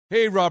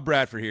Hey, Rob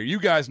Bradford here.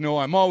 You guys know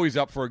I'm always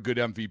up for a good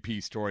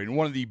MVP story, and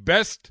one of the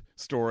best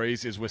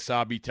stories is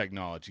Wasabi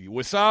Technology.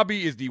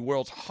 Wasabi is the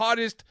world's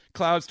hottest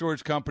cloud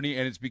storage company,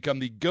 and it's become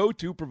the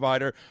go-to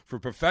provider for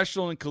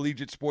professional and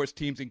collegiate sports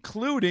teams,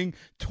 including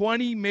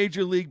 20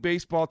 Major League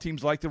Baseball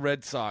teams like the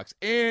Red Sox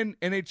and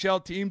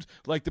NHL teams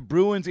like the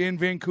Bruins and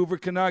Vancouver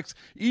Canucks.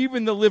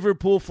 Even the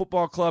Liverpool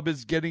Football Club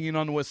is getting in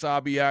on the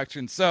Wasabi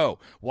action. So,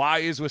 why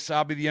is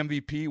Wasabi the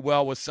MVP?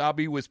 Well,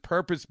 Wasabi was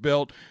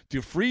purpose-built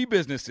to free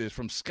businesses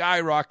from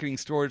skyrocketing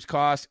storage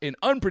costs and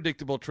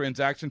unpredictable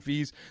transaction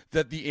fees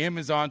that the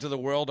Amazons of the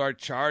world are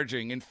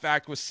charging. In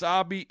fact,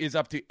 Wasabi is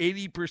up to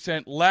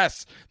 80%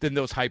 less than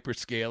those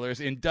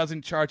hyperscalers and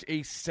doesn't charge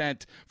a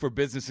cent for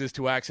businesses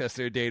to access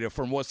their data.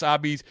 From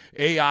Wasabi's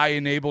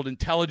AI-enabled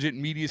intelligent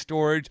media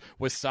storage,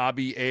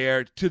 Wasabi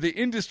Air, to the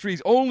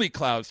industry's only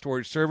cloud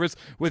storage service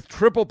with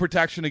triple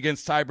protection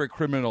against cyber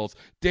criminals,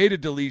 data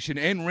deletion,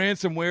 and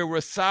ransomware,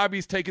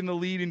 Wasabi's taken the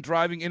lead in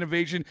driving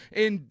innovation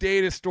in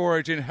data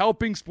storage and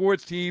helping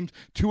sports teams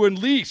to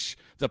unleash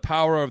the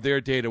power of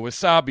their data.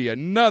 Wasabi,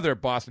 another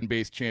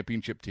Boston-based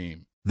championship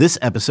team. This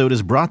episode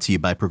is brought to you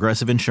by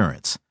Progressive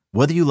Insurance.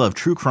 Whether you love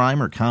true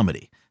crime or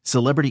comedy,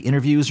 celebrity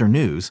interviews or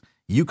news,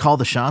 you call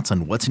the shots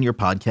on what's in your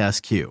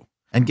podcast queue.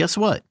 And guess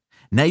what?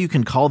 Now you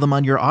can call them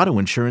on your auto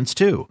insurance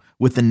too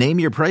with the Name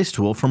Your Price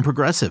tool from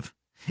Progressive.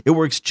 It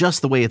works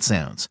just the way it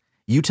sounds.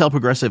 You tell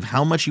Progressive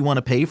how much you want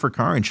to pay for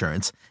car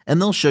insurance, and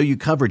they'll show you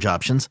coverage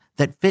options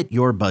that fit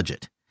your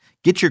budget.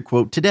 Get your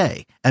quote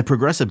today at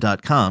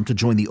Progressive.com to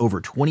join the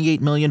over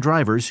 28 million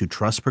drivers who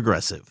trust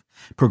Progressive.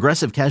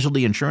 Progressive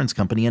Casualty Insurance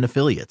Company and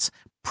Affiliates.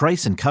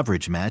 Price and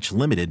coverage match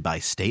limited by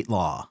state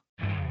law.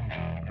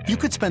 You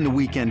could spend the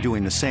weekend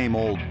doing the same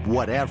old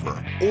whatever,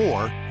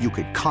 or you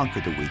could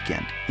conquer the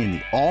weekend in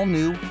the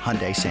all-new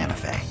Hyundai Santa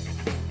Fe.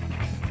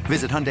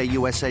 Visit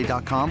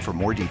HyundaiUSA.com for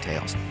more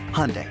details.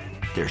 Hyundai,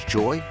 there's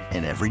joy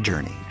in every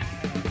journey.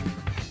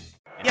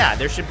 Yeah,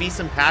 there should be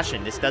some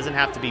passion. This doesn't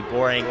have to be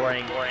boring.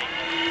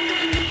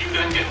 You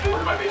done get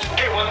bored by baseball?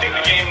 Hey, one thing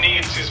the game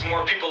needs is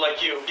more people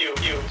like you.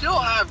 Still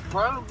have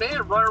grown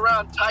men run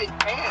around tight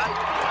pants.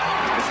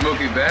 It's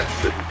Mookie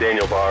Betts. It's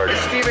Daniel Bard.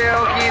 It's Steve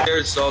Aoki.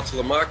 There's Sal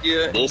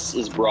Talamacchia. This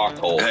is Brock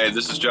Holt. Hey,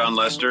 this is John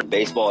Lester.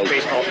 Baseball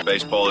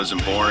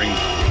isn't boring.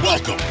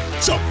 Welcome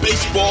to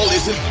Baseball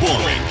Isn't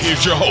Boring.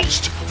 Here's your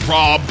host,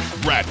 Rob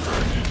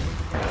Bradford.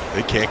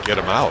 They can't get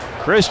him out.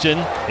 Christian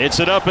hits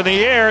it up in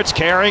the air. It's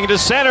carrying to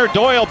center.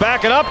 Doyle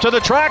backing up to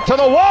the track, to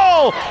the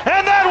wall.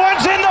 And that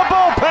one's in the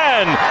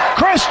bullpen.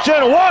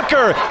 Christian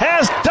Walker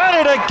has done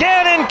it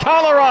again in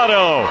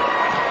Colorado.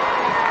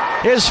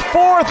 His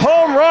fourth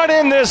home run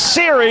in this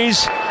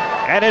series.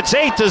 And it's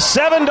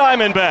 8-7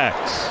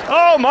 Diamondbacks.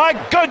 Oh, my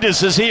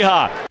goodness, is he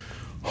hot.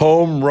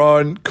 Home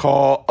run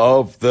call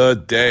of the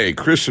day.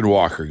 Christian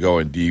Walker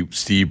going deep.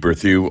 Steve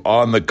Berthew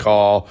on the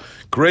call.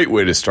 Great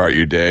way to start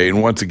your day.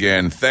 And once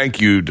again,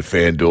 thank you to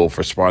FanDuel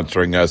for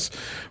sponsoring us,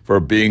 for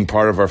being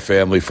part of our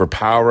family, for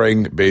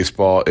powering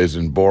Baseball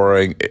Isn't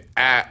Boring.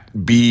 At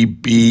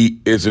BB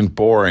Isn't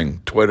Boring.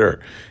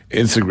 Twitter,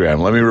 Instagram.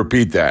 Let me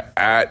repeat that.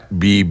 At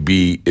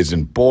BB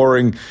Isn't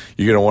Boring.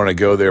 You're going to want to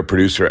go there.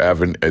 Producer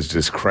Evan is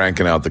just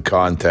cranking out the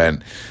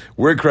content.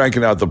 We're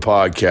cranking out the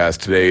podcast.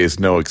 Today is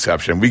no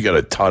exception. We got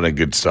a ton of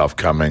good stuff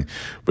coming.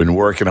 Been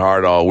working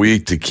hard all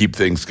week to keep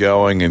things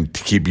going and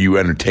to keep you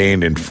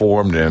entertained,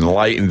 informed, and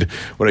enlightened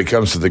when it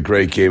comes to the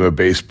great game of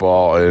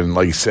baseball. And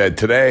like I said,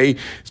 today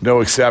is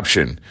no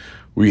exception.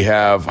 We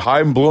have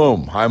Chaim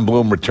Bloom. Chaim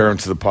Bloom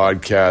returns to the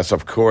podcast,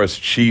 of course,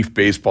 Chief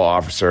Baseball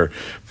Officer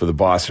for the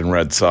Boston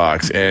Red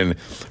Sox. And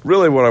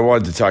really what I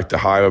wanted to talk to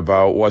Chaim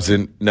about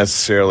wasn't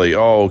necessarily,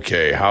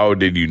 how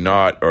did you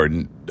not, or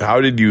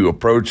how did you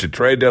approach the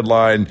trade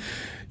deadline,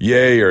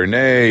 yay or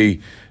nay,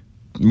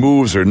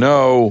 moves or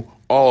no,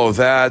 all of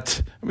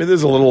that. I mean,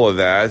 there's a little of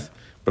that.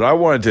 But I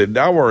wanted to,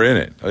 now we're in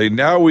it. I mean,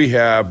 now we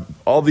have,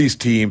 all these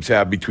teams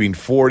have between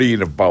 40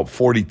 and about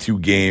 42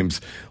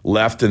 games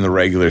left in the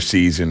regular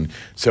season.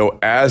 So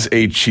as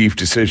a chief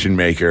decision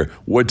maker,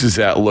 what does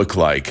that look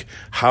like?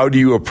 How do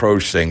you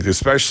approach things,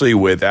 especially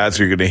with, as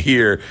you're going to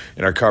hear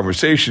in our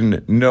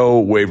conversation, no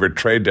waiver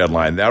trade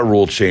deadline? That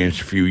rule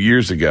changed a few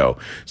years ago.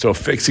 So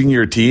fixing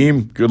your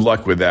team, good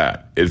luck with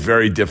that. It's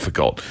very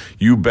difficult.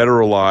 You better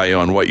rely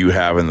on what you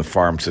have in the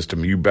farm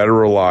system. You better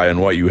rely on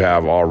what you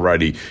have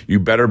already. You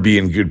better be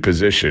in good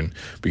position,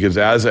 because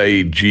as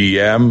a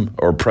GM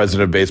or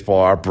president of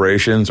baseball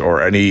operations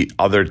or any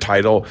other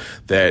title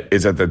that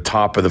is at the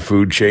top of the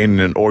food chain in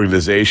an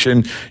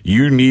organization,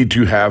 you need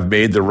to have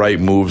made the right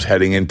moves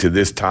heading into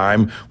this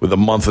time with a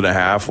month and a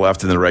half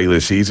left in the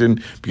regular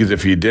season, because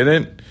if you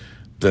didn't,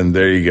 then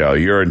there you go.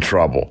 You're in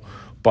trouble.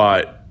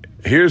 But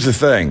here's the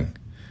thing.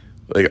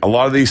 Like, a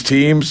lot of these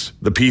teams,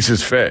 the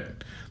pieces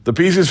fit. The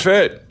pieces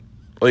fit.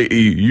 Like,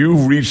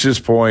 you've reached this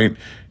point,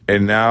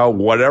 and now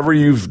whatever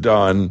you've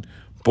done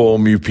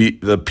boom,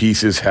 the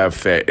pieces have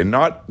fit. And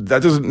that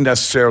doesn't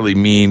necessarily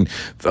mean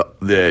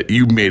that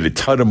you made a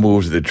ton of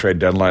moves at the trade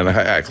deadline.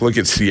 Heck, look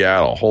at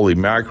Seattle. Holy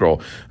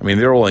mackerel. I mean,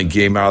 they're only a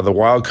game out of the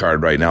wild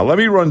card right now. Let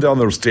me run down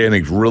those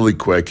standings really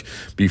quick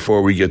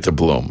before we get to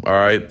Bloom. All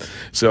right.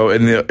 So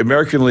in the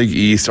American League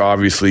East,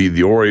 obviously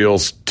the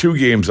Orioles 2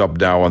 games up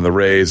now on the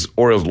Rays.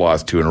 Orioles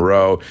lost 2 in a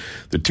row.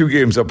 The 2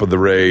 games up with the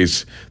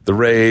Rays,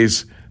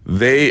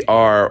 they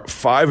are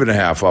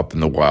 5.5 up in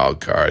the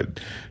wild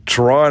card.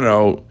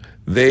 Toronto,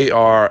 they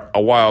are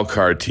a wild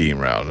card team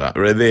right now.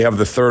 They have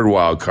the 3rd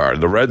wild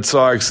card. The Red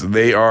Sox,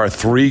 they are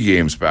 3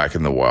 games back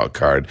in the wild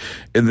card.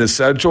 In the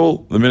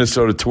Central, the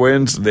Minnesota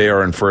Twins, they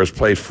are in first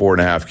place,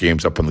 4.5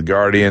 games up on the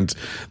Guardians.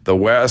 The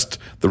West,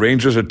 the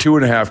Rangers are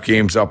 2.5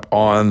 games up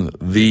on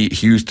the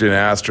Houston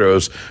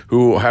Astros,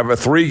 who have a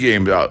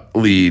 3-game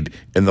lead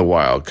in the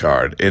wild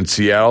card. In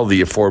Seattle,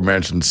 the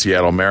aforementioned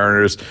Seattle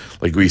Mariners,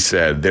 like we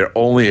said, they're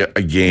only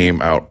a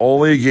game out.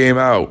 Only a game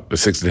out,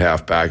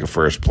 6.5 back in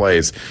first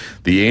place.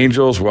 The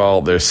Angels,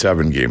 well, they're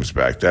 7 games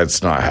back.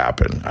 That's not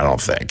happening, I don't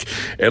think.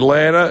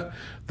 Atlanta,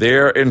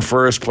 they're in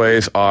first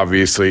place,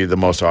 obviously, the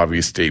most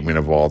obvious statement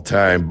of all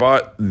time.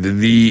 But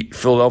the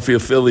Philadelphia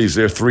Phillies,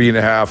 they're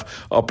 3.5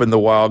 up in the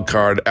wild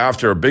card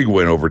after a big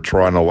win over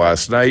Toronto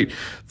last night.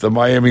 The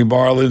Miami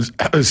Marlins,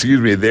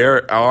 they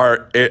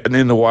are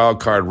in the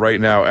wild card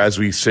right now as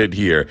we sit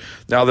here.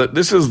 Now,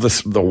 this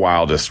is the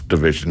wildest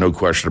division, no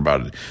question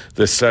about it.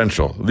 The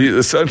Central.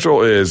 The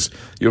Central is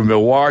you have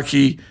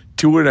Milwaukee,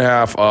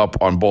 2.5 up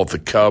on both the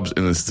Cubs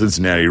and the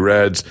Cincinnati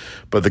Reds.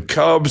 But the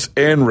Cubs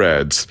and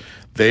Reds,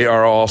 they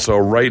are also,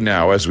 right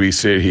now, as we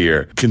sit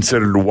here,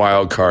 considered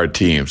wild card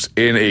teams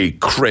in a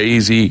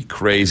crazy,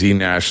 crazy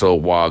national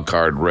wild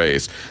card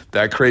race.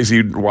 That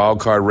crazy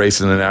wild card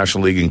race in the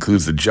National League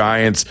includes the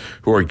Giants,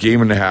 who are a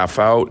 1.5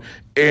 out,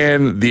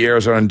 and the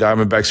Arizona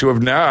Diamondbacks, who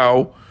have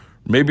now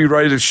maybe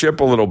righted the ship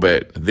a little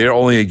bit. They're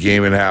only a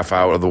 1.5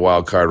 out of the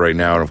wild card right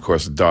now, and of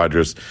course the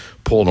Dodgers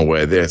pulling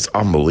away. It's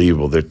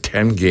unbelievable. They're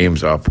 10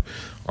 games up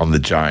on the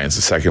Giants,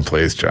 the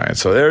second-place Giants.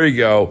 So there you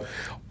go.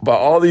 But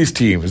all these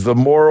teams, the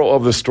moral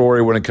of the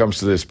story when it comes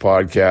to this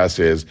podcast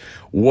is,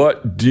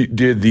 what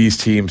did these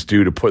teams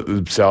do to put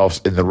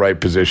themselves in the right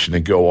position to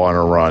go on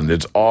a run?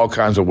 There's all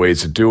kinds of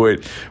ways to do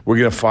it. We're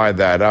going to find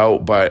that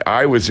out. But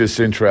I was just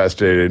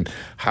interested in,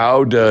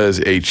 how does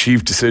a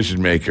chief decision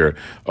maker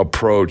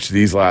approach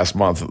this last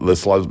month and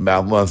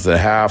a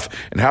half,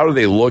 and how do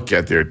they look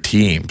at their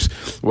teams?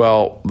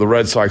 Well, the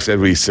Red Sox, as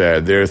we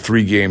said, they're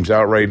 3 games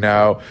out right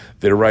now.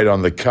 They're right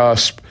on the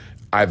cusp.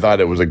 I thought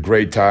it was a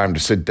great time to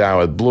sit down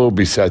with Blue,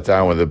 be sat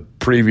down with it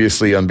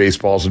previously on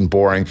Baseball Isn't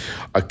Boring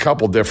a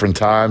couple different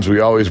times. We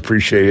always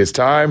appreciate his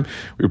time.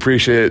 We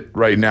appreciate it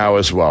right now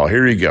as well.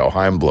 Here you go.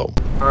 Chaim Blue.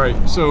 All right,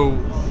 so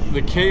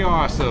the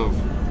chaos of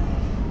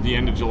the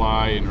end of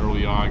July and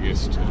early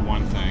August is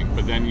one thing,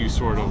 but then you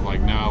sort of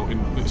like now,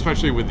 and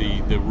especially with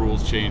the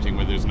rules changing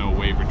where there's no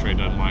waiver trade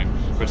deadline,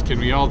 but can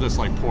we all just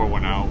like pour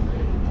one out,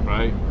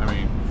 right? I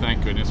mean,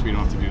 thank goodness we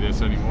don't have to do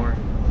this anymore.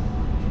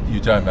 You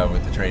talking about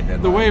with the trade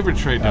deadline? The waiver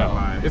trade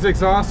deadline. It's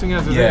exhausting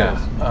as it is.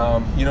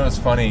 It's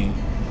funny.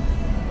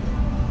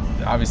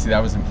 Obviously,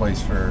 that was in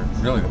place for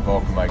really the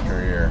bulk of my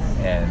career.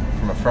 And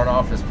from a front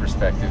office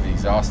perspective, the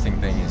exhausting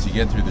thing is you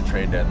get through the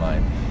trade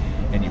deadline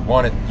and you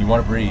want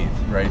to breathe,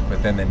 right?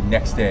 But then the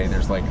next day,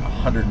 there's like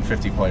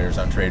 150 players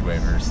on trade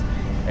waivers,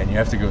 and you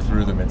have to go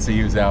through them and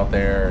see who's out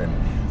there.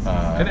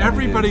 And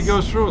everybody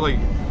goes through it. Like,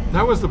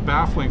 that was the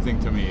baffling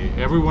thing to me.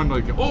 Everyone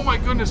like, oh my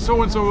goodness,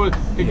 so and so.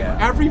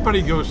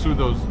 Everybody goes through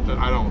those.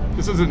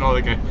 This isn't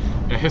like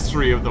a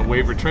history of the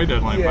waiver trade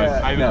deadline.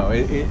 But I know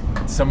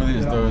some of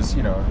those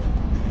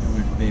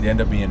they'd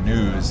end up being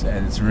news,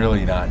 and it's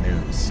really not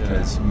news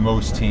because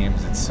most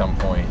teams at some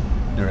point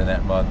during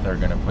that month are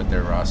going to put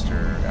their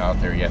roster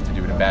out there. You have to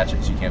do it in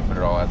batches. You can't put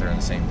it all out there on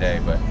the same day.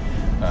 But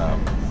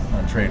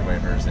on trade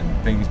waivers,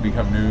 and things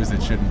become news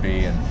that shouldn't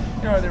be. And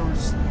there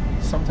was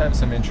sometimes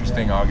some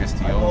interesting August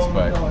deals,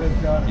 but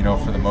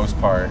for the most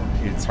part,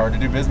 it's hard to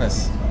do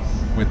business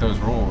with those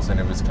rules, and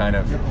it was kind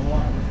of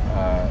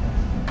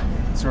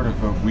sort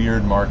of a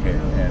weird market,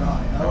 and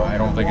I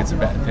don't think it's a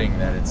bad thing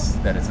that it's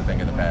a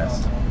thing of the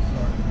past.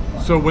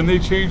 So when they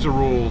changed the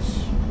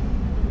rules,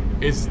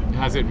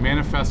 has it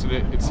manifested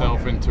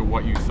itself into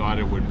what you thought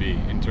it would be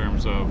in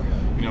terms of,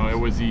 it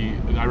was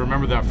I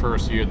remember that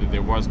first year that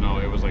there was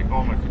it was like,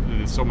 oh my goodness,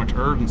 there's so much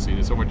urgency,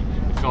 it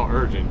felt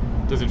urgent.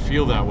 Does it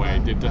feel that way?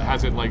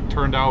 Has it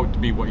turned out to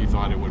be what you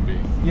thought it would be?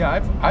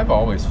 Yeah, I've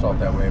always felt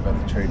that way about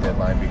the trade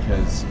deadline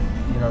because,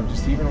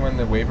 just even when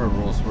the waiver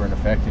rules were in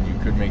effect and you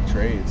could make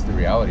trades, the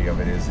reality of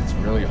it is it's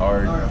really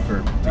hard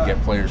to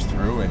get players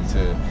through and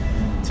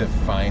to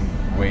find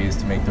ways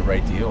to make the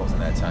right deals in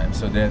that time.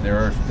 So there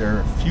are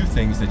a few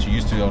things that you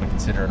used to be able to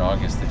consider in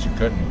August that you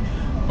couldn't.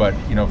 But,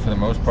 for the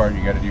most part,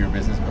 you got to do your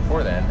business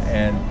before then.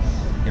 And,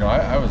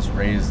 I was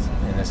raised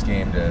in this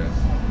game to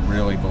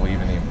really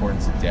believe in the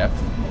importance of depth.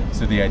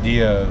 So the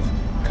idea of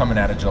coming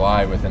out of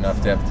July with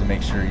enough depth to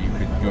make sure you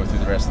could go through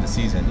the rest of the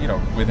season,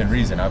 within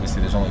reason.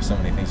 Obviously, there's only so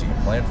many things you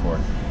can plan for.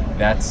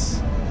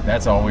 That's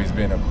that's always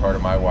been a part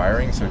of my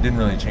wiring, so it didn't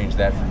really change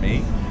that for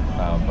me.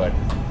 But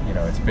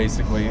it's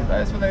basically,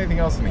 that's with anything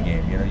else in the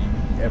game.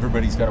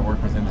 Everybody's got to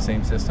work within the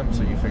same system,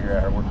 so you figure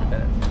out how to work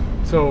within it.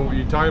 So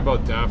you talk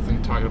about depth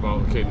and talking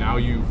about, okay, now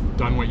you've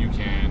done what you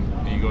can,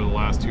 and you go to the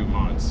last 2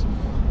 months,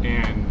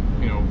 and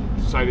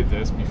cited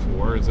this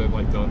before, is that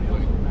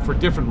for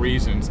different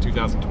reasons,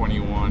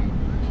 2021,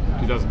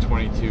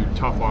 2022,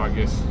 tough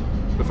August,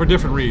 but for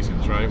different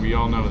reasons, right? We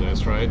all know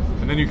this, right?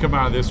 And then you come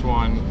out of this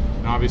one,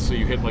 and obviously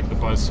you hit the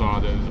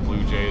buzzsaw, the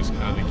Blue Jays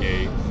out of the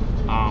gate.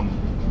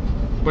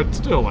 But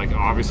still,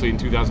 obviously in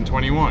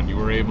 2021, you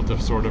were able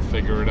to sort of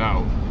figure it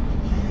out.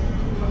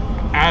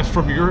 As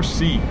from your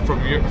seat,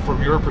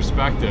 from your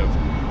perspective,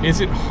 is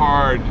it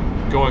hard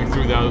going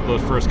through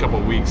those first couple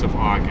of weeks of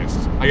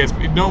August? I guess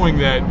knowing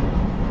that,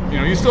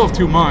 you still have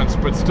 2 months,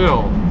 but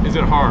still, is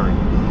it hard?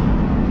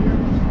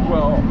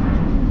 Well,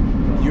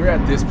 you're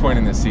at this point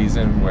in the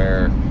season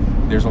where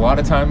there's a lot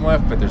of time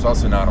left, but there's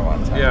also not a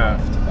lot of time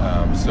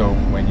left. So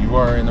when you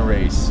are in the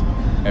race,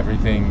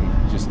 everything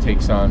just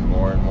takes on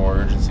more and more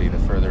urgency the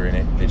further in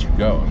it that you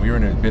go. And we were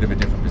in a bit of a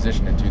different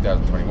position in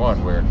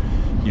 2021 where,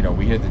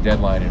 we hit the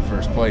deadline in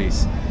first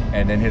place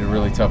and then hit a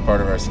really tough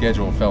part of our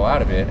schedule, fell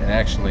out of it, and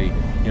actually,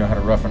 had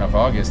a rough enough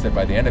August that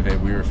by the end of it,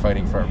 we were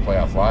fighting for our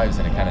playoff lives,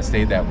 and it kind of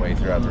stayed that way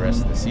throughout the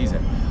rest of the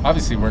season.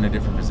 Obviously, we're in a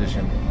different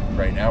position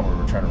right now where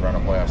we're trying to run a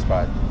playoff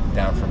spot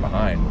down from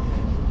behind.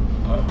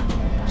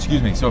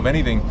 So if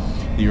anything,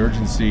 the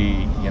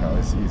urgency,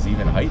 is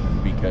even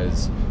heightened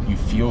because you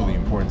feel the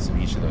importance of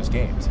each of those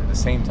games. At the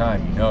same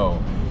time,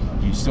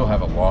 you still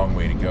have a long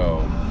way to go,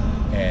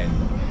 and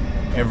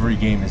every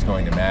game is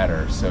going to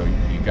matter. So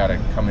you've got to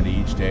come into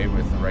each day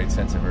with the right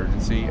sense of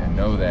urgency and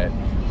know that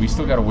we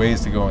still got a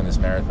ways to go in this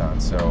marathon.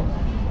 So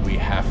we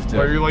have to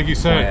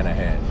plan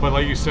ahead. But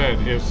like you said,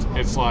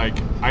 it's like,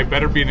 I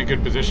better be in a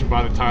good position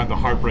by the time the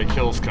heartbreak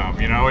hills come.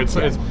 And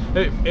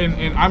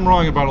I'm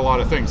wrong about a lot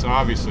of things,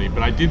 obviously,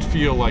 but I did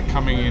feel like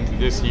coming into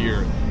this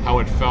year, how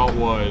it felt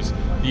was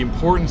the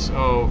importance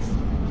of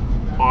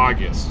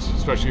August,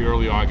 especially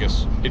early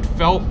August. It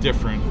felt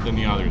different than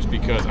the others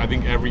because I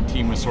think every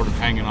team was sort of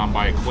hanging on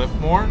by a cliff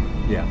more.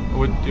 Yeah.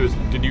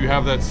 Did you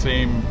have that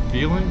same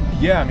feeling?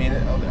 Yeah,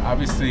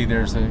 obviously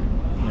there's a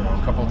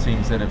couple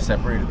teams that have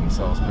separated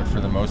themselves, but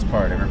for the most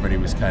part, everybody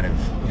was kind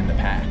of in the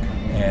pack.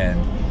 And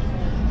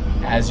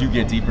as you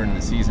get deeper into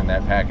the season,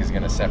 that pack is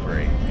going to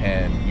separate,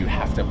 and you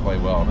have to play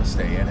well to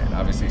stay in it.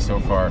 Obviously, so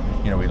far,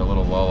 we had a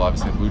little lull.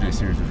 Obviously, the Blue Jays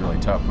series was really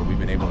tough, but we've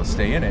been able to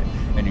stay in it.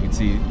 And you can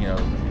see,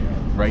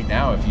 right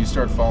now, if you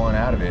start falling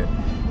out of it,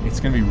 it's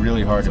going to be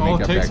really hard to make up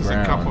that ground. All it takes is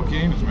a couple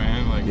games,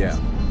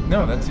 man.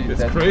 No, that's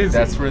crazy.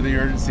 That's where the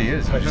urgency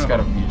is. You just got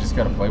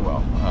to play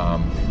well.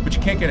 But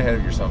you can't get ahead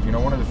of yourself.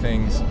 One of the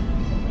things,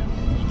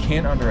 you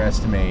can't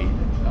underestimate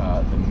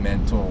the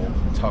mental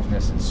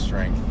toughness and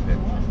strength that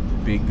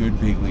good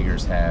big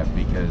leaguers have,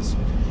 because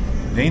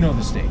they know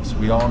the stakes.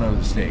 We all know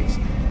the stakes.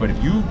 But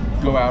if you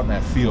go out in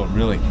that field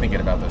really thinking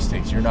about those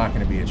stakes, you're not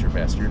going to be at your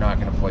best. You're not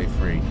going to play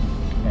free.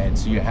 And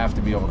so you have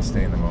to be able to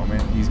stay in the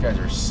moment. These guys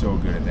are so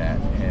good at that.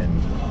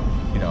 And,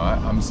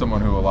 I'm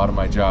someone who a lot of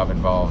my job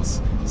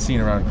involves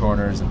seeing around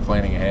corners and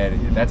planning ahead.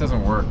 That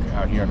doesn't work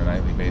out here on a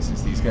nightly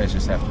basis. These guys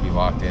just have to be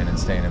locked in and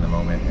staying in the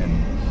moment.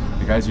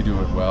 And the guys who do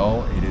it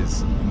well, it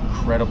is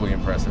incredibly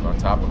impressive. On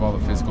top of all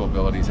the physical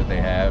abilities that they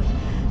have,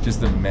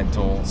 just the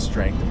mental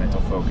strength, the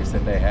mental focus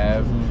that they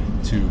have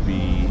to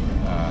be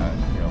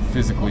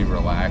physically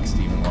relaxed,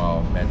 even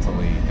while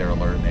mentally they're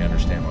alert and they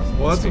understand what's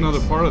Well, that's another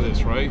part of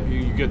this, right?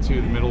 You get to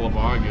the middle of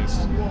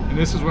August, and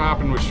this is what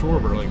happened with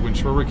Schwarber. When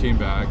Schwarber came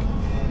back,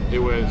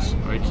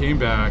 I came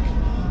back,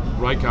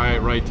 right guy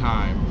at right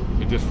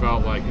time. It just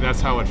felt like that's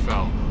how it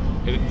felt.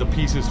 The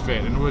pieces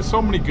fit, and it was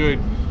so many good.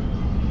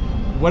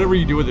 Whatever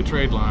you do with the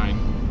trade line,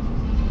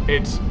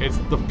 it's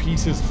the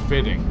pieces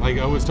fitting.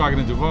 I was talking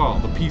to Duvall,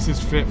 the pieces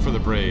fit for the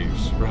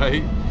Braves,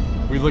 right?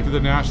 We looked at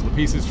the National, the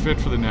pieces fit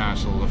for the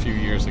National a few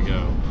years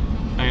ago.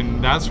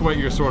 And that's what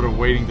you're sort of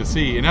waiting to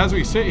see. And as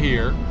we sit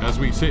here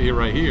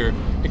right here,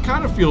 it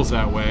kind of feels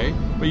that way,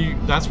 but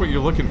that's what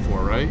you're looking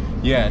for, right?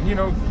 Yeah, and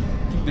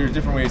there's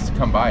different ways to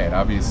come by it.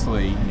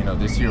 Obviously,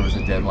 this year was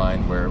a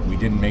deadline where we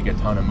didn't make a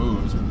ton of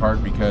moves, in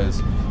part because,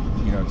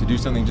 to do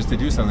something just to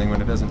do something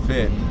when it doesn't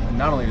fit,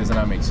 not only does it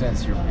not make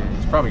sense,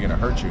 it's probably going to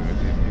hurt you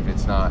if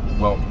it's not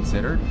well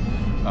considered.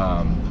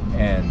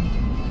 And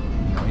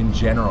in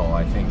general,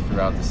 I think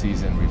throughout the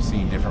season, we've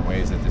seen different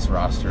ways that this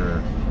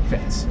roster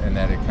fits and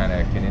that it kind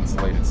of can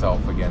insulate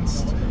itself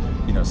against,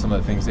 some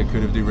of the things that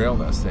could have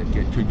derailed us, that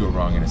could go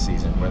wrong in a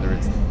season, whether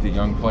it's the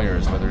young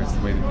players, whether it's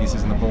the way the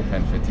pieces in the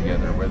bullpen fit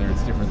together, whether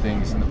it's different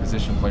things in the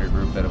position player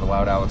group that have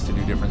allowed Alex to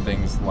do different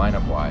things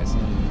lineup-wise.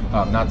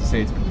 Not to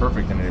say it's been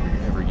perfect in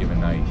every given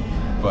night,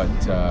 but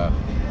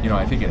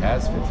I think it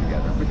has fit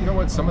together. But you know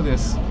what? Some of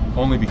this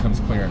only becomes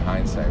clear in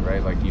hindsight,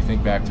 right? You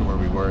think back to where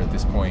we were at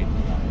this point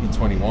in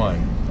 21,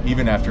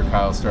 even after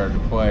Kyle started to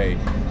play,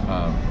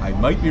 I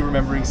might be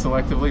remembering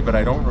selectively, but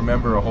I don't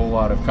remember a whole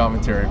lot of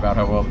commentary about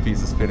how well the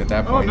pieces fit at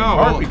that point. Oh, no.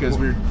 In part because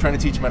we were trying to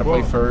teach him how to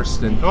play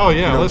first and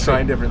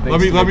trying different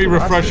things. Let me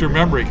refresh your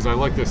memory because I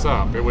looked this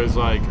up. It was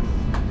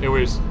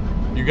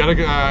you got a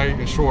guy in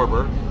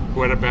Schwarber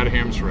who had a bad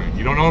hamstring.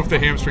 You don't know if the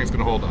hamstring's going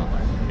to hold up.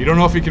 You don't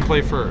know if he can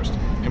play first.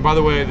 And by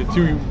the way, the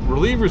two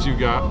relievers you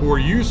got who were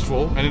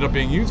useful ended up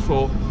being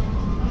useful.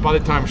 By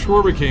the time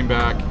Schwarber came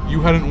back,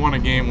 you hadn't won a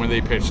game when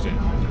they pitched it.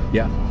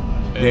 Yeah.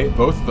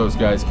 Both of those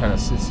guys kind of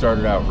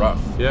started out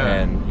rough. Yeah.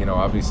 And,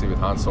 obviously with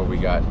Hansel,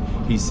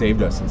 he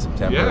saved us in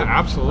September. Yeah,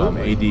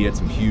 absolutely. AD had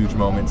some huge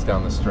moments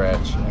down the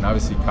stretch. And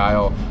obviously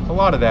Kyle, a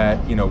lot of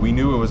that, we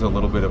knew it was a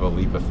little bit of a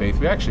leap of faith.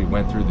 We actually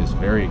went through this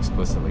very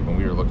explicitly when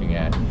we were looking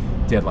at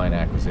deadline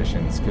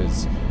acquisitions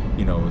because,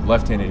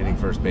 left-handed hitting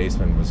first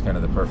baseman was kind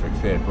of the perfect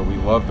fit. But we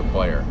loved the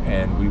player.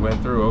 And we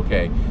went through,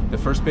 okay, the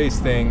first base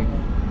thing,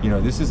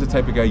 this is the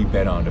type of guy you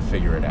bet on to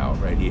figure it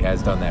out, right? He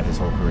has done that his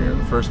whole career.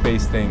 The first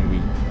base thing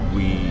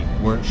we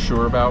weren't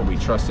sure about. We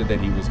trusted that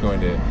he was going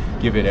to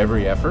give it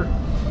every effort.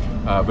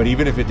 But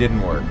even if it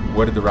didn't work,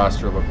 what did the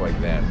roster look like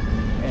then?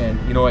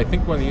 And, I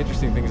think one of the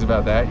interesting things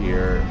about that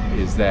year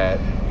is that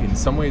in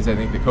some ways I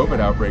think the COVID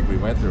outbreak we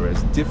went through,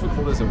 as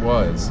difficult as it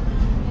was,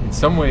 in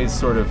some ways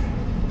sort of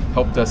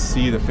helped us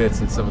see the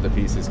fits in some of the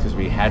pieces because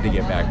we had to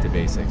get back to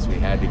basics. We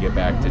had to get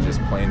back to just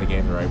playing the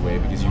game the right way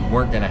because you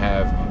weren't going to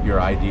have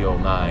your ideal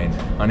 9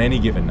 on any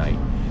given night.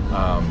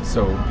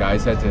 So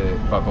guys had to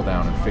buckle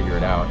down and figure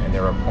it out. And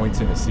there are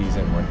points in the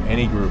season when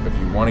any group, if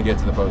you want to get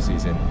to the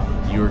postseason,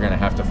 you were going to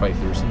have to fight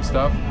through some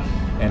stuff.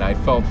 And I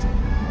felt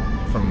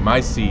from my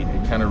seat,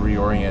 it kind of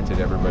reoriented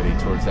everybody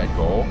towards that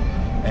goal.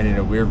 And in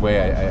a weird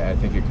way, I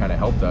think it kind of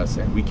helped us.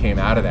 And we came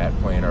out of that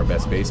playing our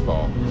best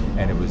baseball.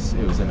 And it was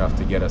enough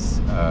to get us,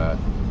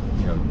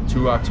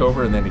 to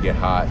October and then to get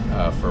hot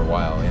for a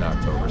while in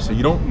October. So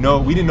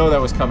we didn't know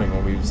that was coming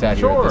when we sat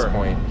here at this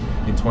point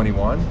in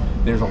 21.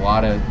 There's a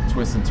lot of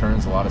twists and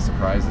turns, a lot of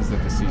surprises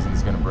that the season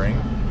is going to bring.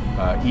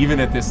 Even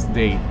at this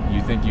date,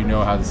 you think you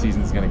know how the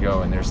season is going to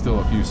go, and there's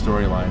still a few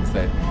storylines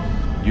that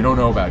you don't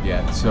know about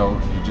yet. So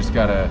you just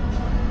gotta,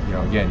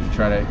 again, you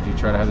try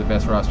to have the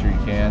best roster you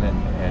can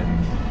and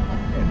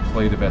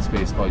play the best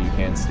baseball you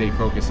can. Stay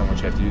focused on what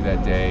you have to do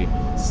that day.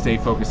 Stay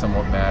focused on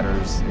what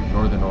matters.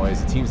 Ignore the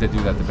noise. The teams that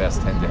do that the best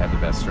tend to have the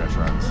best stretch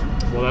runs.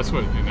 Well, that's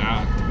what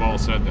Duvall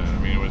said that. I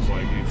mean, it was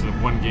like it's a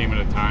one game at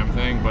a time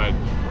thing, but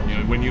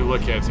when you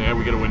look at, say,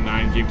 we got to win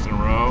 9 games in a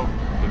row,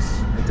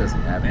 it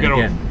doesn't happen. And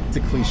again, it's a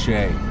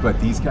cliche, but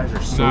these guys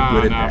are so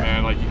good at that.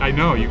 Man. Like I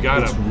know you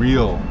got It's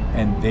real,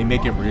 and they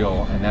make it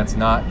real, and that's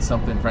not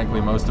something.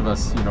 Frankly, most of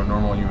us,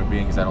 normal human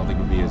beings, I don't think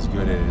would be as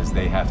good at it as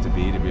they have to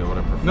be able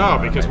to perform. No,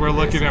 because we're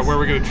looking at where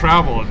we're going to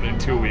travel in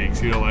 2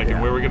 weeks,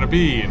 and where we're going to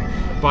be.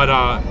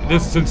 But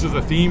since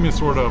the theme is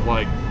sort of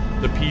like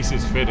the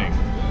pieces fitting.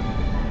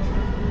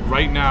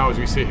 Right now, as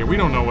we sit here, we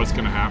don't know what's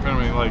going to happen.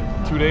 I mean,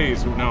 like 2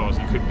 days, who knows?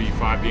 You could be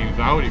 5 games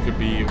out. You could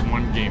be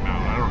 1 game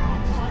out. I don't know.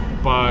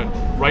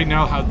 But right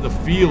now, how the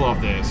feel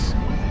of this,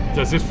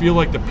 does it feel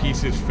like the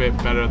pieces fit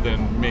better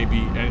than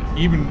maybe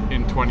even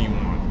in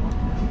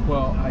 21?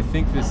 Well, I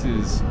think this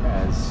is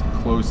as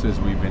close as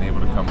we've been able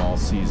to come all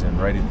season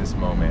right at this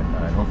moment.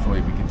 And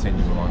hopefully we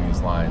continue along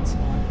these lines,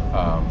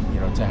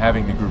 to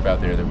having the group out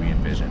there that we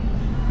envision.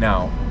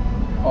 Now,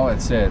 all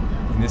that said,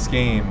 in this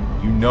game,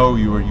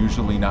 you are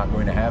usually not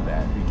going to have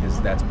that because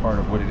that's part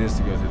of what it is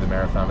to go through the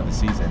marathon of the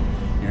season.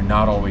 You're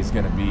not always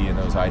going to be in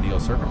those ideal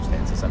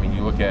circumstances. I mean,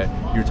 you're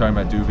talking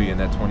about Doobie and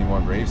that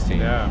 21 Braves team.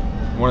 Yeah.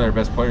 One of their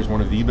best players,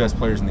 one of the best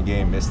players in the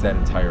game, missed that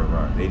entire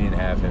run. They didn't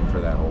have him for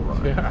that whole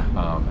run.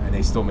 Yeah. And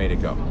they still made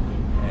it go.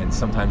 And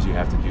sometimes you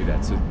have to do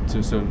that.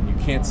 So you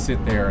can't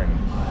sit there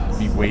and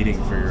be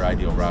waiting for your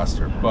ideal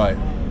roster. But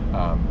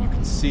you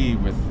can see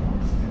with,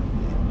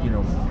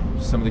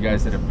 some of the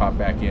guys that have popped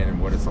back in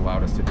and what it's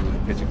allowed us to do with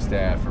the pitching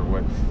staff, or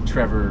what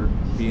Trevor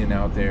being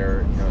out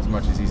there, as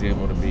much as he's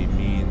able to be,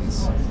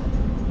 means,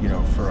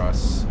 for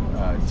us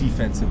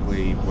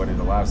defensively, what it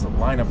allows the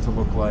lineup to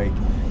look like.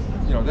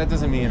 That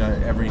doesn't mean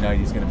every night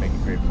he's going to make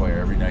a great player.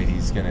 Every night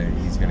he's going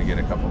to get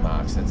a couple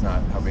knocks. That's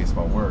not how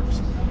baseball works.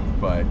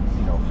 But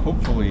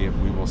hopefully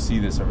we will see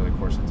this over the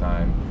course of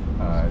time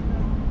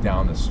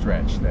down the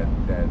stretch that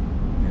the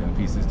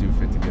pieces do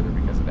fit together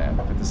because of that.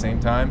 But at the same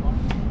time,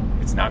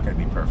 it's not going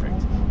to be perfect.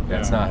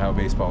 That's not how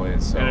baseball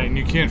is. So. And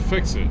you can't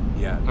fix it.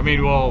 Yeah. I mean,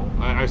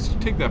 I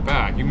take that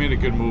back. You made a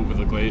good move with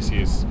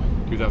Iglesias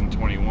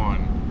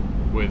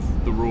 2021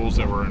 with the rules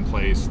that were in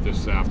place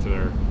this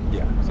after.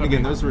 Yeah. So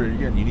again, those were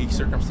unique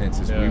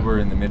circumstances. Yeah. We were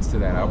in the midst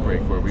of that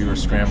outbreak where we were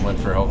scrambling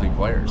for healthy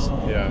players.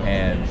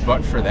 Yeah.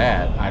 But for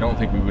that, I don't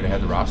think we would have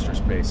had the roster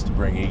space to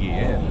bring Iggy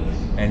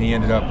in. And he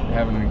ended up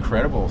having an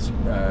incredible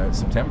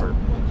September.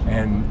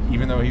 And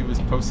even though he was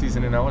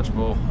postseason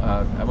ineligible,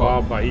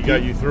 but he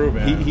got you through,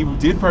 man. He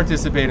did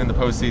participate in the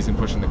postseason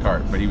pushing the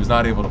cart, but he was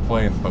not able to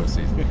play in the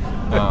postseason.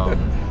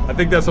 I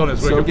think that's on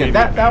his Wikipedia. So again,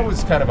 that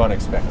was kind of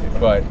unexpected.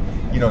 But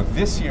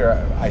this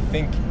year, I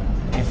think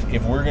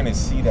if we're going to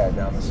see that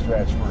down the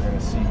stretch, we're going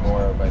to see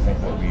more of, I think,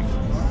 what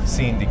we've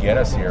seen to get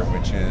us here,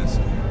 which is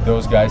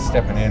those guys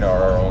stepping in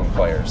are our own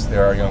players.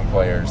 They're our young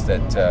players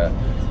that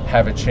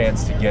have a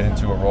chance to get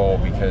into a role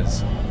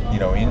because,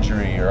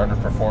 injury or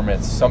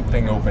underperformance,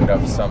 something opened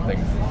up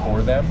something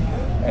for them,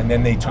 and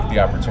then they took the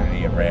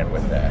opportunity and ran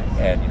with that.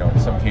 And, in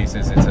some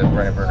cases it's a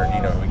Brennan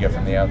Bernardino who we get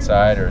from the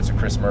outside, or it's a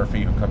Chris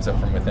Murphy who comes up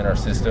from within our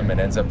system and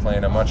ends up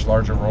playing a much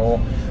larger role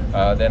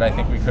than I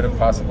think we could have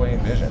possibly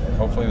envisioned. And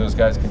hopefully those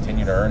guys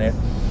continue to earn it.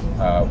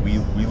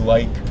 We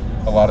like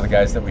a lot of the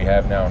guys that we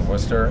have now in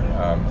Worcester.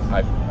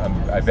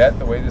 I bet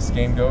the way this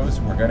game goes,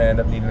 we're going to end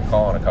up needing to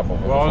call on a couple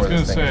of them. Well, I was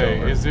going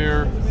to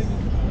say,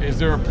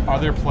 are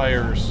there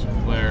players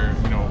where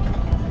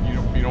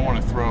you don't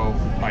want to throw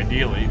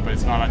ideally, but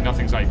it's not,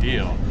 nothing's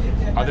ideal.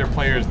 Are there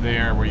players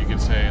there where you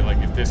could say, like,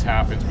 if this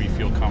happens, we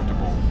feel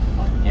comfortable?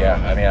 Yeah,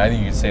 I mean, I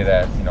think you could say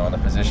that, on the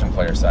position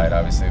player side,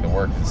 obviously the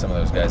work that some of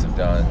those guys have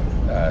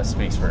done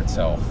speaks for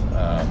itself.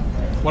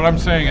 What I'm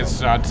saying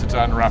is it's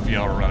on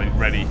Raphael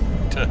ready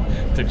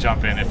to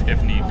jump in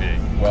if need be.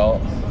 Well,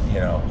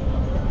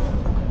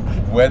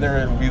 whether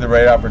it will be the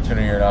right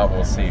opportunity or not,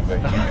 we'll see.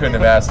 But you couldn't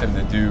have asked him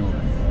to do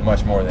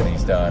much more than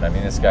he's done. I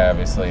mean, this guy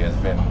obviously has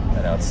been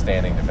an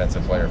outstanding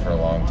defensive player for a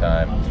long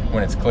time.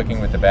 When it's clicking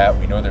with the bat,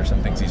 we know there's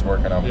some things he's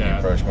working on with the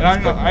approach. When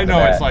I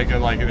know it's like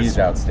he's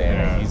outstanding.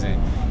 Yeah. He's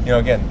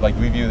again, like,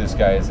 we view this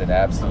guy as an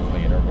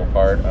absolutely integral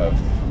part of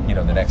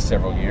the next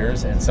several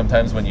years. And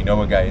sometimes when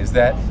a guy is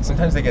that,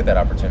 sometimes they get that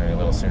opportunity a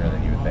little sooner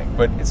than you would think.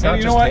 But it's not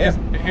just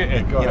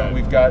him.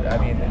 We've got,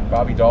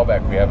 Bobby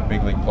Dahlbeck, we have a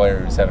big league player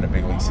who's having a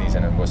big league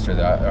season in Worcester.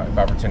 The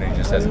opportunity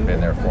just hasn't been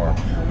there for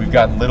him. We've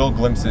got little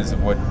glimpses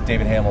of what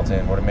David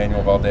Hamilton, what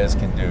Emmanuel Valdez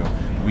can do.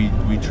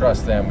 We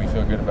trust them. We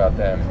feel good about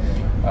them.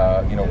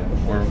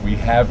 We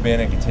have been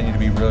and continue to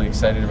be really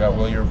excited about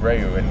Willie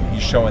Abreu, and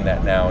he's showing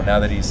that now.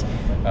 Now that he's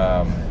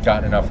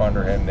gotten enough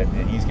under him that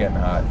he's getting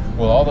hot.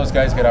 Will all those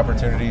guys get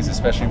opportunities,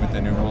 especially with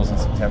the new rules in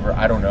September?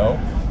 I don't know,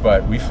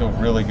 but we feel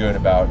really good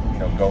about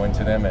going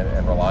to them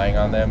and relying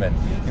on them. And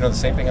the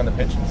same thing on the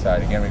pitching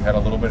side. Again, we've had a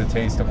little bit of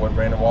taste of what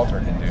Brandon Walter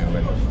can do,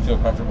 and feel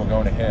comfortable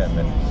going to him.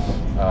 And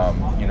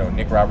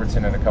Nick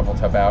Robertson in a couple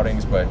tough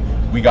outings, but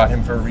we got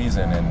him for a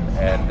reason.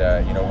 And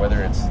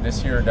whether it's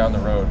this year or down the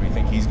road, we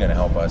think he's going to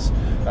help us.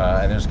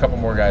 And there's a couple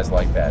more guys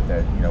like that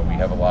we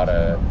have a lot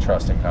of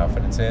trust and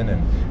confidence in.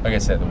 And like I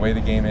said, the way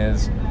the game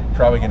is,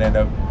 probably going to end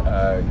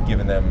up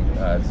giving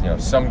them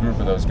some group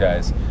of those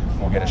guys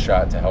will get a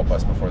shot to help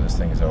us before this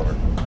thing is over.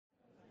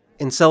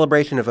 In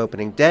celebration of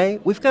opening day,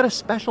 we've got a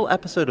special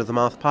episode of the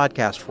Moth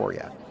Podcast for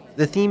you.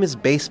 The theme is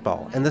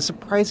baseball and the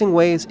surprising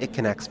ways it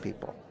connects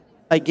people.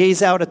 I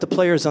gaze out at the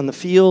players on the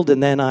field,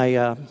 and then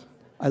I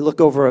look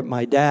over at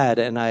my dad,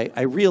 and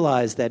I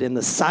realize that in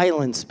the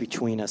silence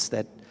between us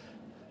that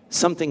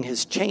something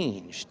has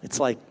changed.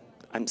 It's like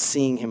I'm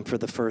seeing him for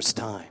the first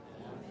time.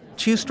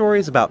 2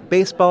 stories about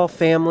baseball,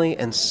 family,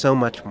 and so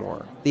much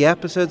more. The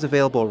episode's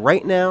available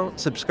right now.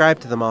 Subscribe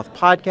to the Moth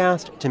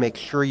Podcast to make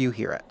sure you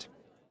hear it.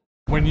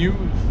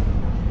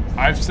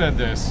 I've said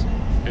this,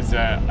 is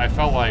that I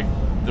felt like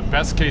the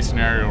best case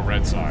scenario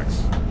Red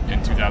Sox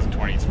in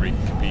 2023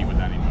 can compete with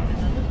anybody.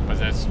 But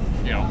that's,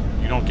 you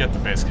don't get the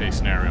best case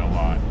scenario a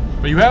lot.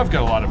 But you have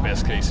got a lot of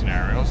best case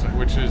scenarios,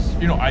 which is,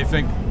 I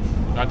think,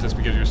 not just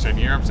because you're sitting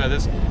here, I've said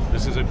this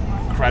is a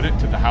credit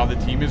to how the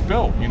team is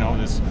built,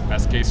 this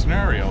best case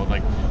scenario.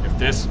 Like, if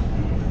this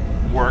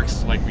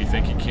works like we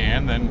think it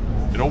can, then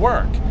it'll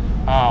work.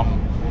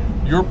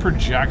 Your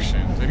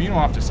projections, and you don't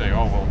have to say,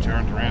 oh, well,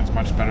 Jarren Duran's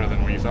much better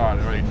than we thought,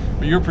 right?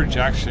 But your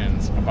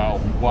projections about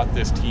what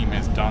this team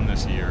has done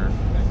this year,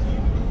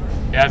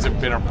 has it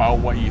been about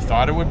what you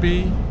thought it would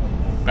be?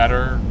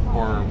 Better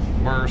or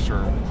worse,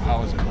 or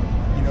how is it?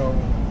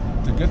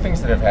 The good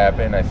things that have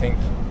happened, I think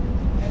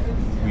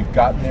we've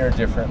gotten there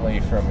differently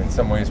from, in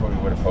some ways, what we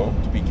would have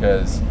hoped,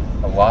 because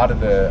a lot of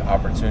the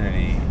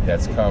opportunity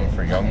that's come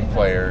for young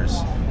players,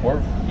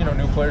 or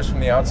new players from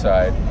the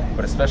outside,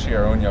 but especially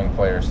our own young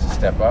players to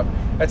step up,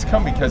 that's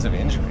come because of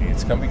injury.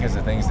 It's come because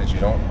of things that you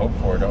don't hope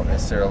for, don't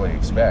necessarily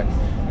expect.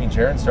 I mean,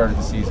 Jarren started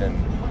the season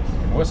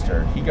in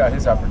Worcester. He got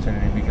his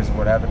opportunity because of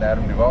what happened to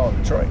Adam Duvall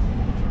in Detroit.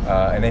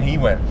 And then he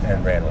went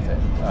and ran with it.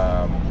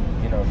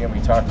 Again,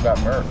 we talked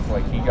about Murph.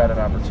 Like, he got an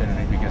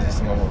opportunity because of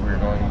some of what we were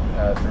going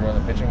through on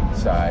the pitching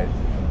side.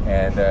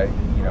 And,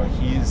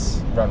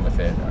 he's run with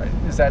it.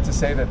 Is that to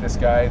say that this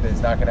guy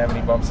is not going to have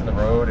any bumps in the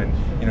road and,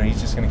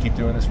 he's just going to keep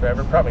doing this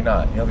forever? Probably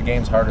not. The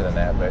game's harder than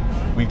that. But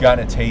we've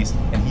gotten a taste,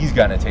 and he's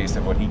gotten a taste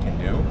of what he can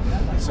do.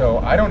 So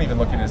I don't even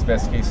look at his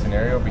best case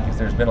scenario, because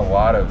there's been a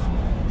lot of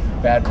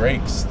bad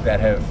breaks that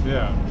have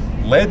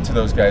led to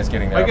those guys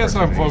getting their opportunities. I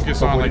guess I'm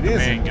focused on, the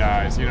main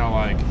guys.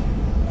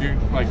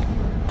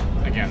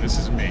 Again, this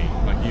is me.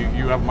 Like,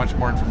 you have much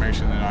more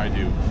information than I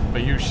do.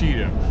 But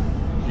Yoshida,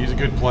 he's a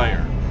good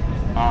player.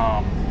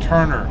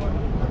 Turner,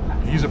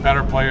 he's a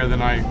better player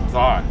than I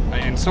thought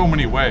in so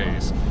many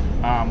ways.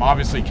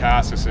 Obviously,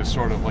 Cassis has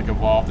sort of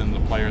evolved into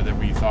the player that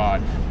we thought.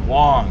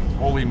 Wong,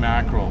 holy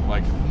mackerel!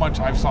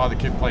 I saw the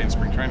kid play in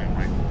spring training,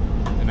 right?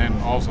 And then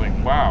also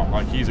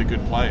wow, he's a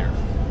good player.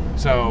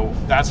 So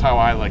that's how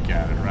I look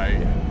at it,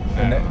 right?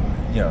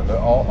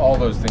 all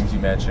those things you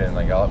mentioned,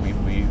 like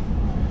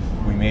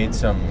we made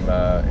some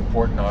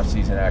important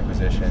off-season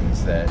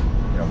acquisitions that,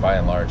 by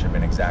and large have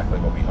been exactly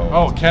what we hoped.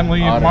 Oh,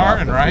 Kenley and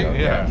Martin, right?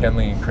 Yeah,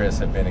 Kenley and Chris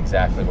have been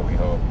exactly what we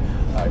hoped.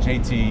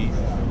 JT,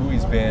 who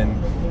he's been,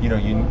 you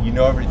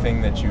know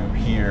everything that you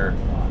hear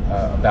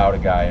about a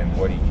guy and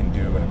what he can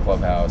do in a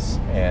clubhouse,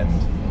 and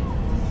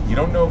you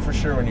don't know for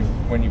sure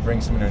when you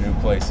bring someone to a new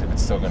place if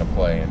it's still going to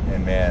play.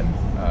 And man,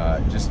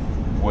 just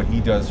what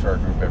he does for our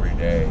group every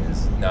day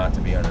is not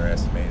to be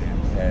underestimated.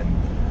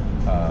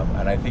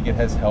 And I think it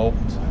has helped,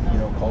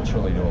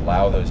 culturally to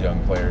allow those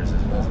young players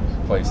as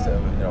a place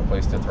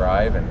to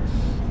thrive. And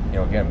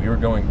again, we were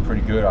going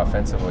pretty good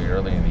offensively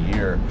early in the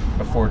year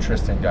before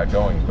Tristan got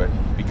going, but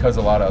because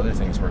a lot of other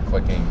things were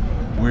clicking,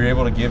 we were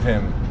able to give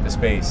him the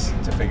space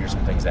to figure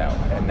some things out.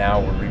 And now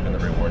we're reaping the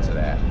rewards of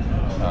that.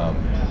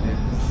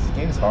 This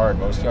game's hard.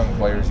 Most young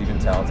players, even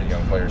talented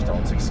young players,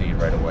 don't succeed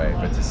right away.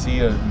 But to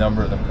see a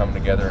number of them come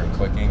together and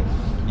clicking,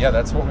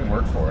 that's what we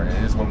work for, and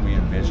it is what we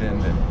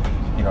envisioned.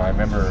 And I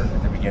remember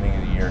at the beginning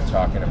of the year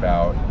talking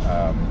about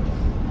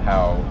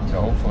how,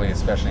 hopefully,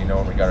 especially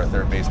when we got our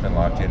third baseman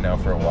locked in now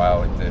for a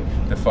while,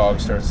 like the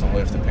fog starts to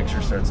lift, the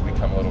picture starts to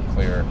become a little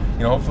clearer.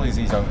 Hopefully as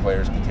these young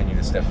players continue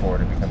to step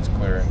forward, it becomes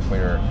clearer and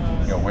clearer,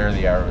 where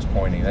the arrow is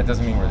pointing. That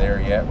doesn't mean we're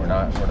there yet. We're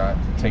not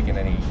taking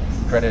any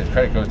credit.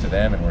 Credit goes to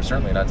them, and we're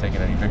certainly not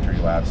taking any victory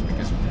laps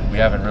because we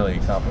haven't really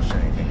accomplished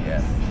anything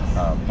yet.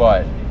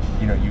 But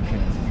you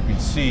can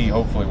see,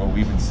 hopefully, what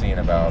we've been seeing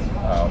about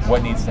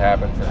what needs to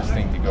happen for this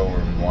thing to go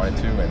where we want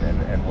it to,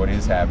 and what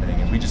is happening.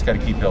 And we just got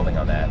to keep building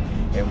on that.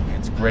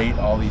 It's great,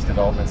 all these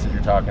developments that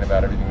you're talking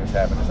about, everything that's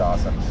happened is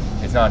awesome.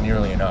 It's not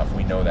nearly enough.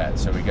 We know that.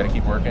 So we got to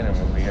keep working,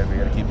 and we got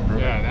to keep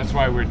improving. Yeah, that's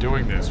why we're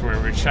doing this, where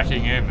we're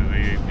checking in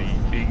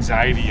the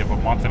anxiety of a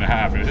month and a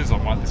half. It is a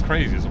month. It's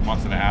crazy. It's a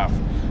month and a half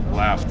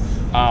left.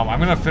 I'm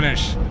going to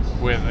finish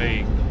with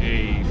a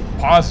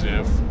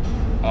positive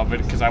of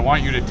it, because I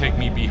want you to take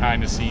me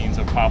behind the scenes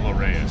of Pablo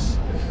Reyes,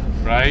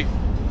 right?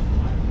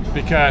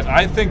 Because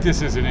I think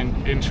this is an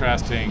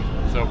interesting.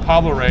 So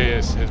Pablo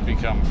Reyes has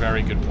become a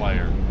very good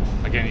player.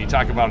 Again, you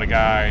talk about a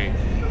guy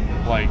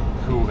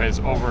who has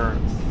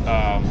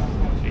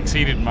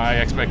exceeded my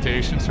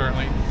expectations,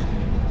 certainly.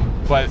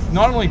 But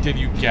not only did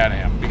you get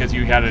him because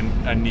you had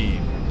a need,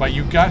 but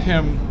you got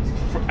him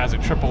as a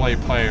AAA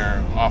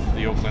player off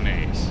the Oakland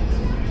A's.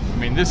 I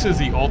mean, this is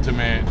the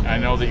ultimate. I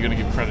know that you're going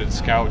to give credit to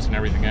scouts and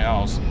everything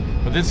else,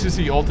 but this is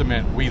the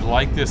ultimate. We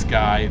like this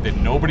guy that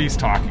nobody's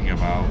talking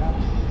about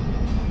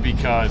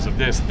because of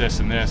this,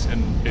 and this,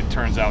 and it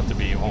turns out to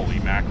be, holy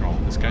mackerel,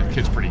 this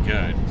kid's pretty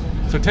good.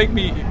 So take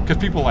me, because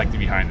people like the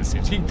behind the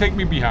scenes. Take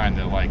me behind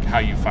the, how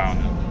you found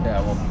him.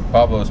 Yeah, well,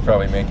 Pablo's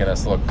probably making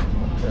us look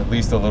at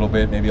least a little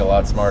bit, maybe a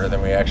lot smarter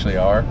than we actually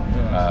are.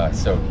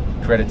 So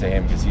credit to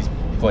him because he's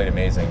played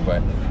amazing.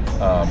 But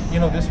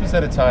this was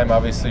at a time,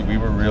 obviously, we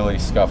were really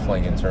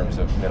scuffling in terms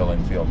of middle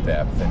infield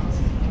depth, and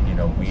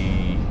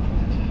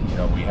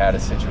we had a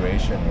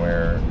situation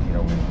where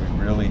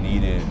we really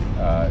needed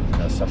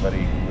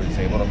somebody who was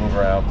able to move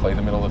around, play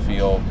the middle of the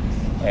field,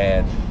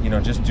 and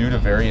just due to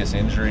various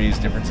injuries,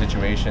 different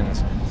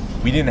situations,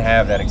 we didn't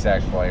have that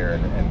exact player,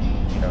 and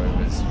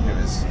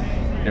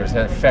it was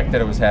that effect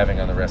that it was having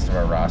on the rest of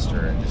our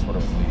roster and just what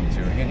it was leading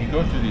to. And again, you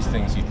go through these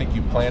things, you think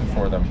you plan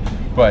for them,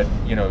 but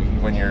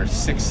when you're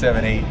 6,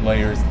 7, 8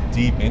 layers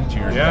deep into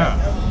your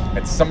depth,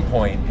 at some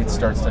point it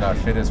starts to not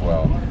fit as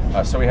well.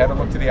 So we had to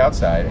look to the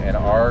outside, and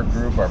our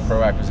group, our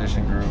pro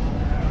acquisition group,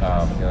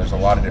 there's a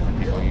lot of different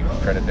people you can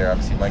credit there.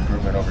 Obviously, Mike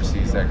Grubman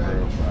oversees that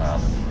group.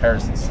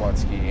 Harrison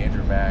Slutsky,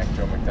 Andrew Mack,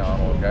 Joe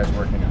McDonald, guys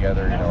working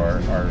together.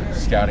 Our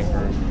scouting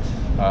group.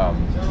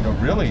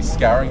 Really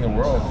scouring the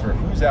world for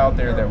who's out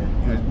there that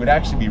would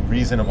actually be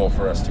reasonable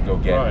for us to go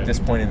get at this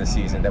point in the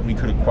season that we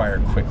could acquire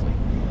quickly.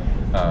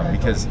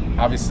 Because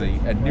obviously,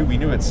 we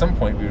knew at some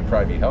point we would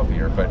probably be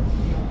healthier, but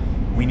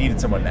we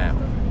needed someone now.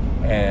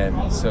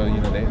 And so,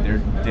 they're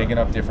digging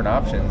up different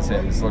options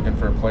and it's looking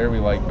for a player we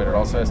like, but it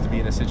also has to be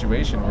in a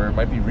situation where it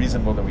might be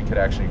reasonable that we could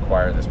actually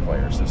acquire this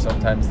player. So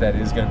sometimes that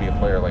is going to be a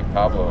player like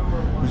Pablo,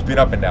 who's been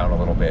up and down a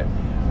little bit.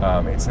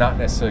 It's not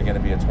necessarily going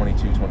to be a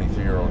 22,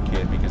 23-year-old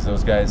kid, because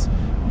those guys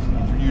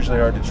are usually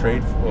hard to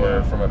trade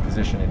for from a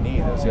position in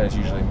need. Those guys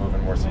usually move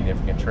in more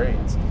significant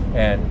trades.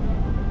 And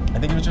I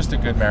think it was just a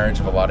good marriage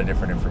of a lot of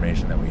different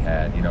information that we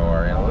had.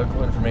 Our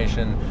analytical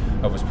information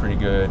was pretty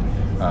good.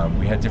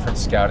 We had different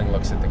scouting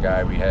looks at the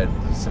guy. We had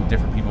some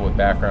different people with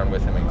background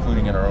with him,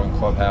 including in our own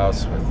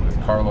clubhouse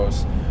with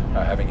Carlos,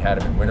 having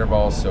had him in winter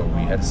ball. So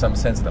we had some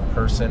sense of the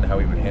person, how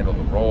he would handle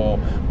the role,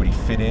 would he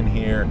fit in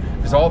here?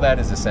 Because all that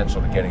is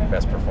essential to getting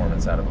best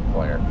performance out of a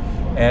player.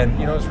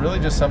 And, it's really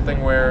just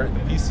something where the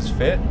pieces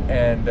fit,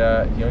 and,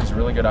 he's a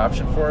really good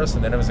option for us.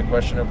 And then it was a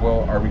question of,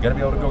 well, are we going to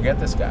be able to go get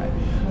this guy?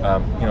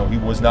 He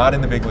was not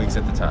in the big leagues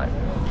at the time.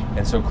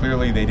 And so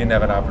clearly they didn't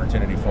have an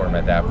opportunity for him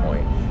at that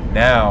point.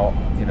 Now,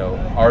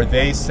 are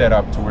they set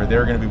up to where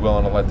they're going to be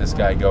willing to let this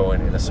guy go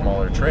in a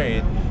smaller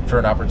trade for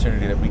an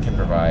opportunity that we can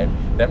provide?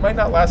 That might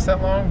not last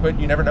that long, but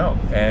you never know.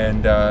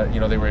 And,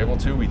 they were able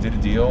to. We did a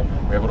deal.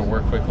 We were able to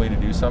work quickly to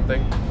do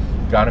something.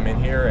 got him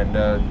in here, and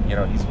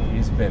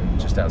he's been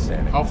just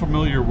outstanding. How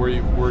familiar were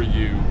you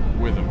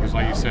with him? Because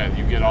like you said,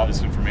 you get all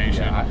this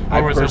information. Yeah,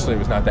 I personally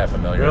was not that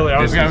familiar. Really?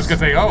 I was going to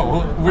say,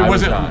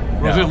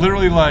 was it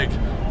literally like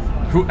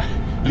who?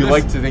 You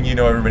like to think you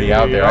know everybody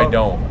out there. I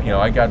don't.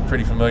 I got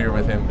pretty familiar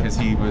with him because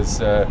he was,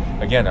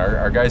 again,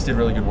 our guys did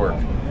really good work.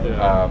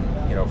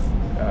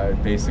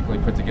 Basically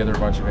put together a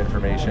bunch of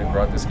information,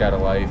 brought this guy to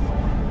life.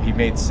 He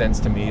made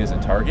sense to me as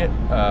a target,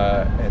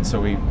 and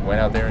so we went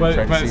out there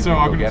and tried to see if we could go get him. So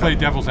I'm going to play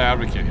devil's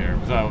advocate here.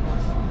 So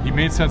he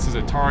made sense as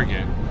a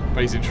target,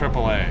 but he's in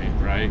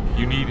AAA, right?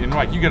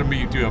 You got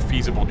to do a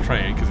feasible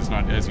trade because it's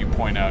not, as you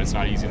point out, it's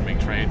not easy to make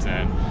trades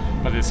in.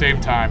 But at the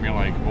same time, you're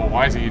like, well,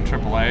 why is he in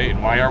AAA,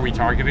 and why are we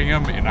targeting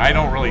him? And I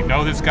don't really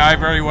know this guy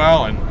very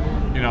well, and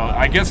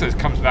I guess it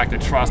comes back to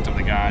trust of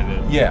the guy.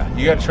 Yeah,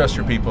 you got to trust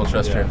your people,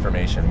 trust your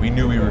information. We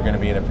knew we were going to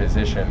be in a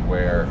position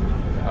where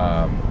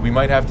we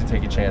might have to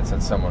take a chance on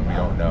someone we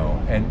don't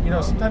know, and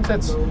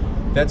sometimes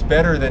that's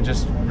better than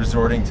just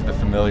resorting to the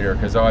familiar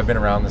because I've been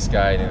around this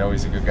guy and I know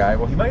he's a good guy.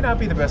 Well, he might not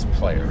be the best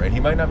player, right?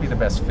 He might not be the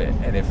best fit,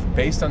 and if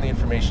based on the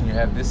information you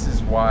have, this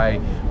is why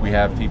we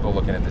have people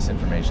looking at this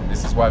information.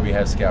 This is why we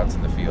have scouts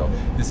in the field.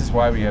 This is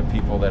why we have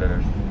people that at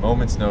a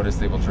moment's notice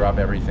they will drop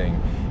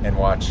everything and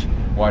watch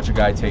a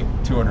guy take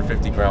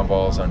 250 ground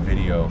balls on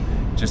video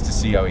just to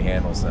see how he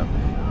handles them.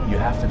 You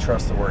have to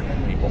trust the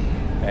working people,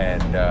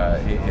 and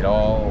it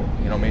all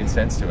made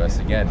sense to us.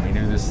 Again, we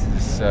knew this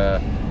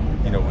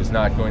was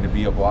not going to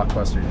be a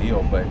blockbuster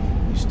deal, but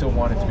you still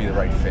want it to be the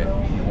right fit.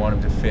 You want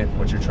him to fit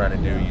what you're trying to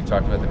do. You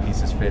talked about the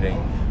pieces fitting.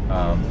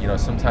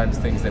 Sometimes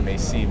things that may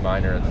seem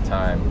minor at the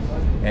time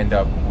end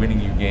up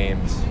winning you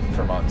games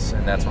for months,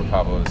 and that's what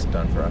Pablo's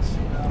done for us.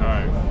 All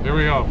right, here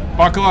we go.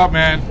 Buckle up,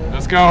 man.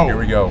 Let's go. Here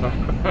we go.